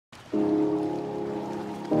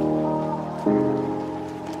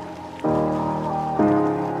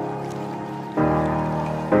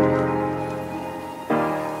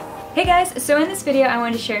Hey guys, so in this video I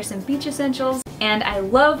wanted to share some beach essentials, and I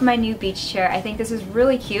love my new beach chair. I think this is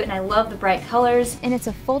really cute and I love the bright colors, and it's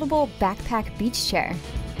a foldable backpack beach chair.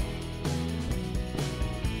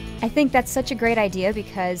 I think that's such a great idea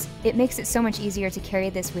because it makes it so much easier to carry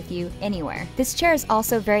this with you anywhere. This chair is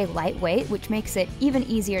also very lightweight, which makes it even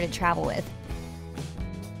easier to travel with.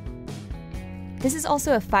 This is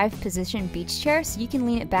also a 5-position beach chair, so you can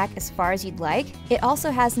lean it back as far as you'd like. It also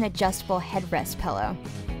has an adjustable headrest pillow.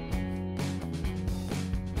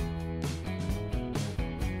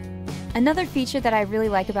 Another feature that I really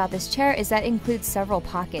like about this chair is that it includes several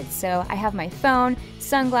pockets. So I have my phone,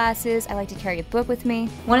 sunglasses, I like to carry a book with me.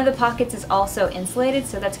 One of the pockets is also insulated,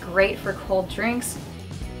 so that's great for cold drinks.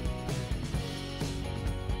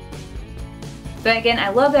 But again, I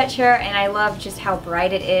love that chair and I love just how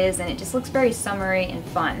bright it is, and it just looks very summery and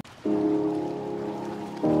fun.